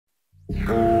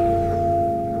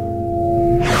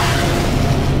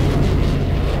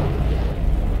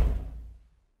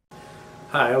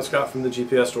Hi, I'm Scott from the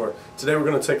GPS store. Today we're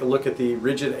going to take a look at the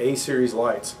Ridgid A-Series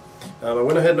lights. I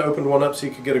went ahead and opened one up so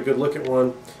you could get a good look at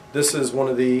one. This is one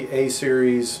of the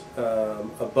A-Series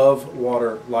above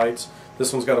water lights.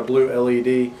 This one's got a blue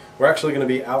LED. We're actually going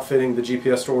to be outfitting the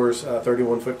GPS store's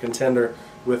 31-foot contender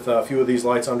with a few of these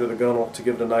lights under the gunnel to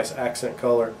give it a nice accent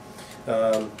color.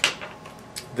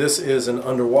 This is an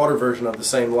underwater version of the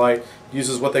same light. It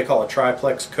uses what they call a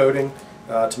triplex coating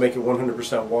to make it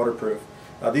 100% waterproof.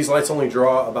 These lights only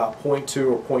draw about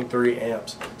 0.2 or 0.3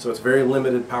 amps, so it's very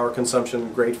limited power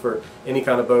consumption, great for any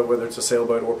kind of boat, whether it's a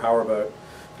sailboat or powerboat.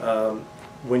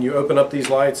 When you open up these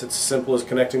lights, it's as simple as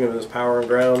connecting them as power and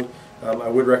ground. I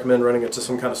would recommend running it to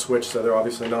some kind of switch, so they're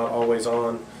obviously not always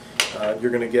on.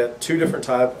 You're going to get two different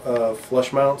types of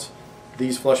flush mounts.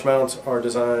 These flush mounts are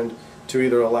designed to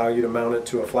either allow you to mount it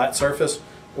to a flat surface,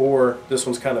 or this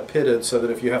one's kind of pitted so that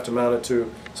if you have to mount it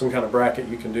to some kind of bracket,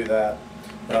 you can do that.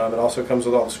 It also comes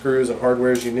with all the screws and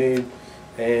hardwares you need,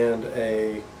 and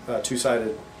a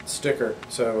two-sided sticker,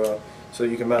 so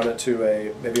you can mount it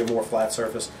to maybe a more flat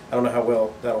surface. I don't know how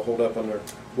well that'll hold up under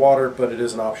water, but it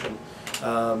is an option.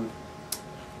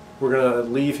 We're going to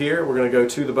leave here. We're going to go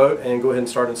to the boat and go ahead and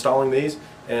start installing these,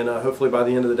 and hopefully by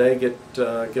the end of the day get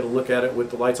a look at it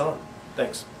with the lights on.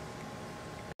 Thanks.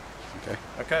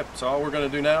 Okay, so all we're going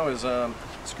to do now is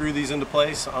screw these into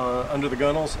place under the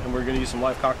gunnels, and we're going to use some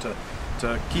live caulk to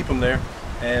keep them there,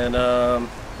 and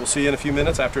we'll see you in a few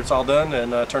minutes after it's all done,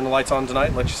 and turn the lights on tonight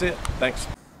and let you see it. Thanks.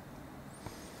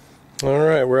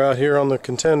 Alright, we're out here on the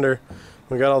contender.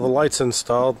 We got all the lights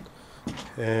installed,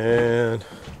 and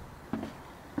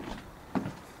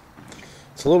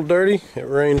it's a little dirty. It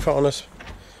rained on us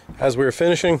as we were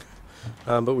finishing,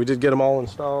 but we did get them all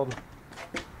installed,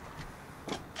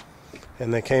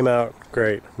 and they came out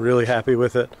great. Really happy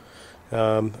with it.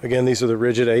 Again, these are the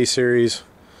Ridgid A-Series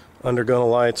under gunnel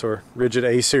lights, or Ridgid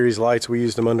A-Series lights. We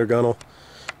used them under gunnel,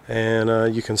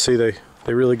 and you can see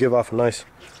they really give off a nice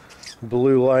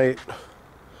blue light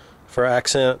for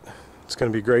accent. It's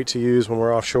going to be great to use when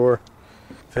we're offshore.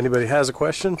 If anybody has a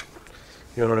question,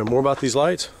 you want to know more about these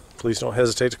lights, please don't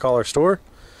hesitate to call our store.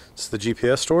 It's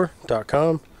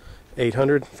thegpsstore.com,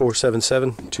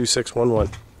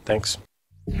 800-477-2611. Thanks.